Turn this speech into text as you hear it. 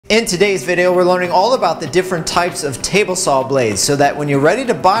In today's video, we're learning all about the different types of table saw blades so that when you're ready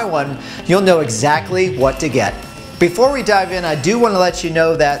to buy one, you'll know exactly what to get. Before we dive in, I do want to let you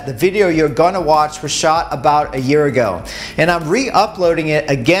know that the video you're going to watch was shot about a year ago. And I'm re-uploading it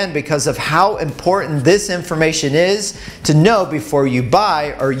again because of how important this information is to know before you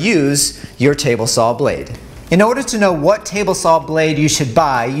buy or use your table saw blade. In order to know what table saw blade you should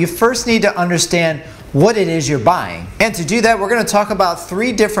buy, you first need to understand what it is you're buying. And to do that, we're going to talk about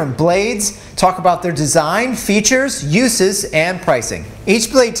 3 different blades, talk about their design, features, uses, and pricing.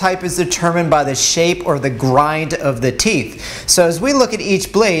 Each blade type is determined by the shape or the grind of the teeth. So as we look at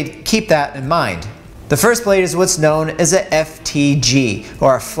each blade, keep that in mind. The first blade is what's known as a FTG,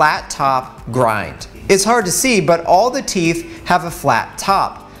 or a flat top grind. It's hard to see, but all the teeth have a flat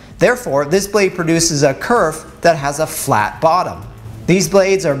top. Therefore, this blade produces a kerf that has a flat bottom. These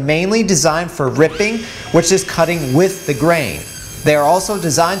blades are mainly designed for ripping, which is cutting with the grain. They are also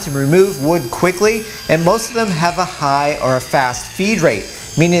designed to remove wood quickly, and most of them have a high or a fast feed rate,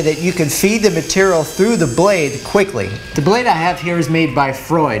 meaning that you can feed the material through the blade quickly. The blade I have here is made by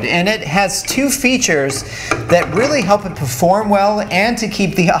Freud, and it has 2 features that really help it perform well and to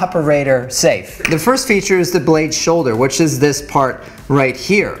keep the operator safe. The first feature is the blade shoulder, which is this part right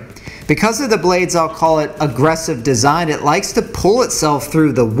here. Because of the blade's, I'll call it, aggressive design, it likes to pull itself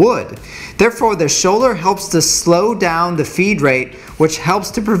through the wood. Therefore, the shoulder helps to slow down the feed rate, which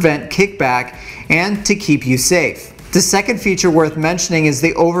helps to prevent kickback and to keep you safe. The second feature worth mentioning is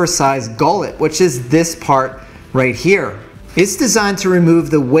the oversized gullet, which is this part right here. It's designed to remove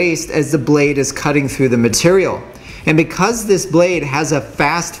the waste as the blade is cutting through the material. And because this blade has a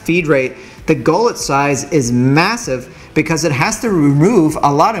fast feed rate, the gullet size is massive because it has to remove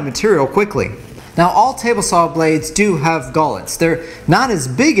a lot of material quickly. Now, all table saw blades do have gullets. They're not as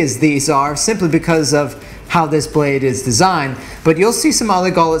big as these are simply because of how this blade is designed, but you'll see some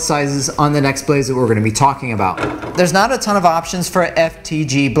other gullet sizes on the next blades that we're going to be talking about. There's not a ton of options for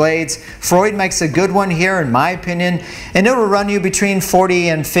FTG blades. Freud makes a good one here in my opinion, and it will run you between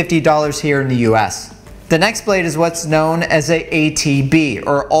 $40 and $50 here in the US. The next blade is what's known as a ATB,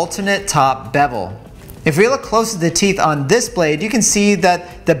 or alternate top bevel. If we look close at the teeth on this blade, you can see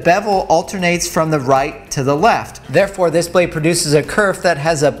that the bevel alternates from the right to the left. Therefore, this blade produces a kerf that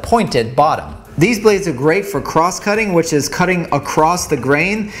has a pointed bottom. These blades are great for cross-cutting, which is cutting across the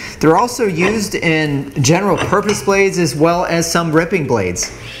grain. They're also used in general purpose blades as well as some ripping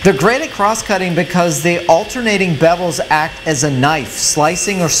blades. They're great at cross-cutting because the alternating bevels act as a knife,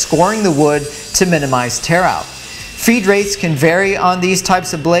 slicing or scoring the wood to minimize tear-out. Feed rates can vary on these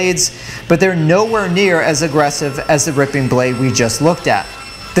types of blades, but they're nowhere near as aggressive as the ripping blade we just looked at.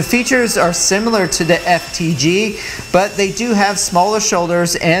 The features are similar to the FTG, but they do have smaller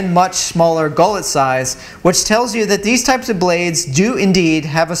shoulders and much smaller gullet size, which tells you that these types of blades do indeed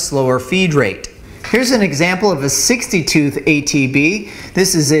have a slower feed rate. Here's an example of a 60-tooth ATB.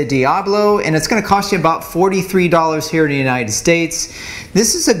 This is a Diablo, and it's going to cost you about $43 here in the United States.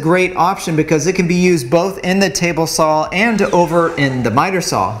 This is a great option because it can be used both in the table saw and over in the miter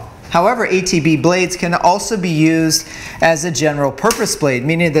saw. However, ATB blades can also be used as a general purpose blade,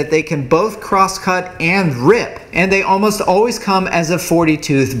 meaning that they can both cross-cut and rip, and they almost always come as a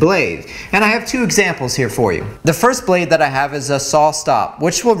 40-tooth blade. And I have 2 examples here for you. The first blade that I have is a saw stop,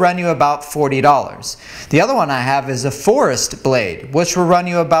 which will run you about $40. The other one I have is a forest blade, which will run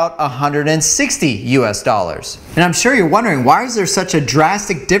you about $160 US. And I'm sure you're wondering, why is there such a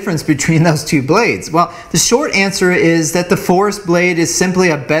drastic difference between those 2 blades? Well, the short answer is that the forest blade is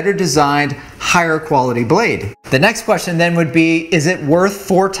simply a better designed, higher quality blade. The next question then would be, is it worth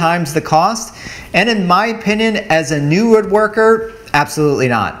 4 times the cost? And in my opinion, as a new woodworker, absolutely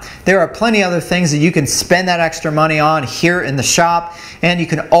not. There are plenty other things that you can spend that extra money on here in the shop, and you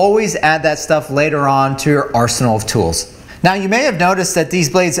can always add that stuff later on to your arsenal of tools. Now, you may have noticed that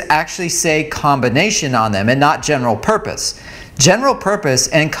these blades actually say combination on them and not general purpose. General purpose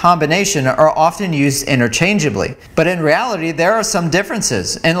and combination are often used interchangeably, but in reality there are some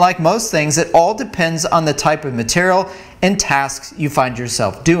differences, and like most things, it all depends on the type of material and tasks you find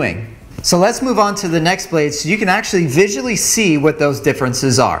yourself doing. So let's move on to the next blade so you can actually visually see what those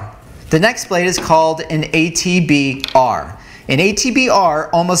differences are. The next blade is called an ATB-R. An ATB-R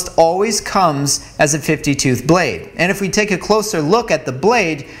almost always comes as a 50-tooth blade, and if we take a closer look at the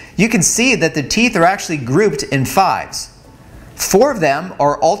blade, you can see that the teeth are actually grouped in 5s. 4 of them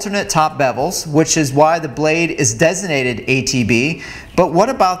are alternate top bevels, which is why the blade is designated ATB. But what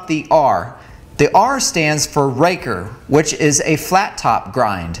about the R? The R stands for raker, which is a flat top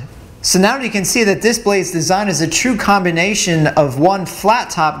grind. So now you can see that this blade's design is a true combination of 1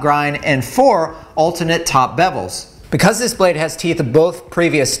 flat top grind and 4 alternate top bevels. Because this blade has teeth of both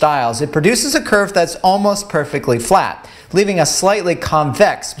previous styles, it produces a curve that's almost perfectly flat, leaving a slightly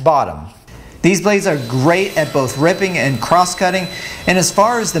convex bottom. These blades are great at both ripping and cross-cutting, and as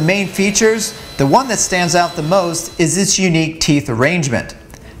far as the main features, the one that stands out the most is its unique teeth arrangement.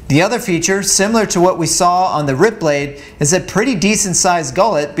 The other feature, similar to what we saw on the rip blade, is a pretty decent sized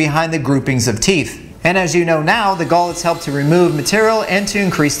gullet behind the groupings of teeth. And as you know now, the gullets help to remove material and to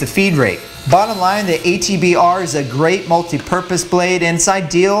increase the feed rate. Bottom line, the ATB-R is a great multi-purpose blade and it's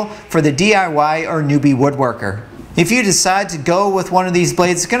ideal for the DIY or newbie woodworker. If you decide to go with one of these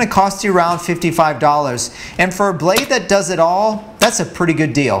blades, it's going to cost you around $55. And for a blade that does it all, that's a pretty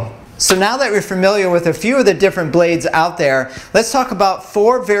good deal. So now that we're familiar with a few of the different blades out there, let's talk about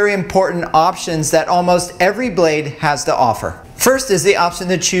 4 very important options that almost every blade has to offer. First is the option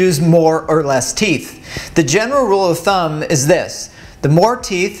to choose more or less teeth. The general rule of thumb is this: the more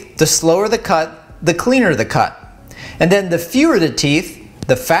teeth, the slower the cut, the cleaner the cut. And then the fewer the teeth,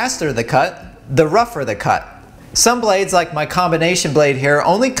 the faster the cut, the rougher the cut. Some blades, like my combination blade here,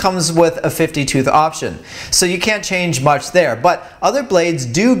 only comes with a 50-tooth option, so you can't change much there, but other blades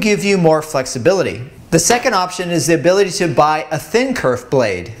do give you more flexibility. The second option is the ability to buy a thin kerf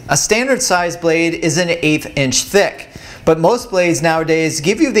blade. A standard size blade is an 1/8 inch thick, but most blades nowadays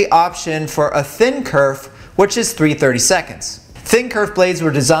give you the option for a thin kerf, which is 3/32. Thin kerf blades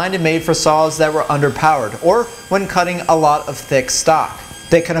were designed and made for saws that were underpowered or when cutting a lot of thick stock.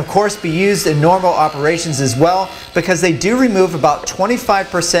 They can of course be used in normal operations as well because they do remove about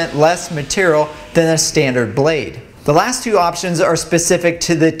 25% less material than a standard blade. The last 2 options are specific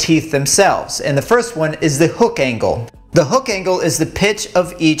to the teeth themselves, and the first one is the hook angle. The hook angle is the pitch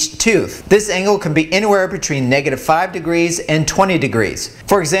of each tooth. This angle can be anywhere between -5 degrees and 20 degrees.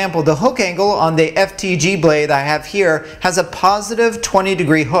 For example, the hook angle on the FTG blade I have here has a positive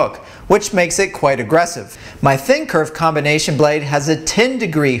 20-degree hook, which makes it quite aggressive. My thin kerf combination blade has a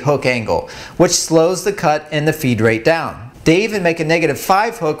 10-degree hook angle, which slows the cut and the feed rate down. They even make a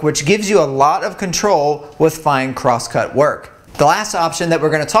 -5 hook, which gives you a lot of control with fine cross-cut work. The last option that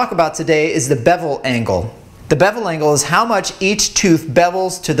we're going to talk about today is the bevel angle. The bevel angle is how much each tooth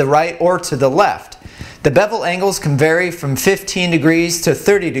bevels to the right or to the left. The bevel angles can vary from 15 degrees to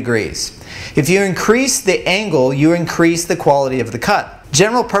 30 degrees. If you increase the angle, you increase the quality of the cut.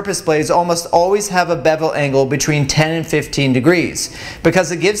 General purpose blades almost always have a bevel angle between 10 and 15 degrees because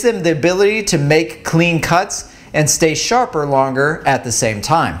it gives them the ability to make clean cuts and stay sharper longer at the same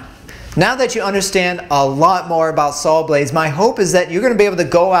time. Now that you understand a lot more about saw blades, my hope is that you're going to be able to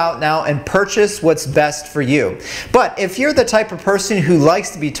go out now and purchase what's best for you. But if you're the type of person who likes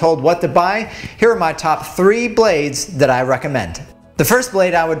to be told what to buy, here are my top 3 blades that I recommend. The first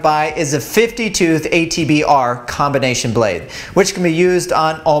blade I would buy is a 50-tooth ATB-R combination blade, which can be used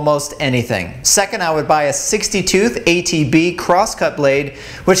on almost anything. Second, I would buy a 60-tooth ATB crosscut blade,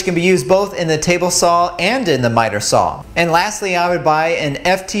 which can be used both in the table saw and in the miter saw. And lastly, I would buy an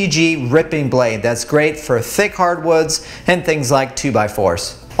FTG ripping blade that's great for thick hardwoods and things like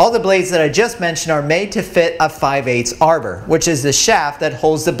 2x4s. All the blades that I just mentioned are made to fit a 5/8 arbor, which is the shaft that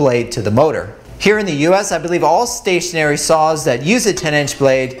holds the blade to the motor. Here in the US, I believe all stationary saws that use a 10-inch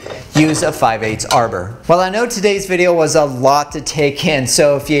blade use a 5/8 arbor. Well, I know today's video was a lot to take in,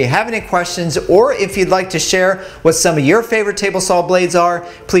 so if you have any questions or if you'd like to share what some of your favorite table saw blades are,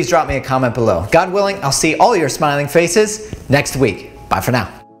 please drop me a comment below. God willing, I'll see all your smiling faces next week. Bye for now.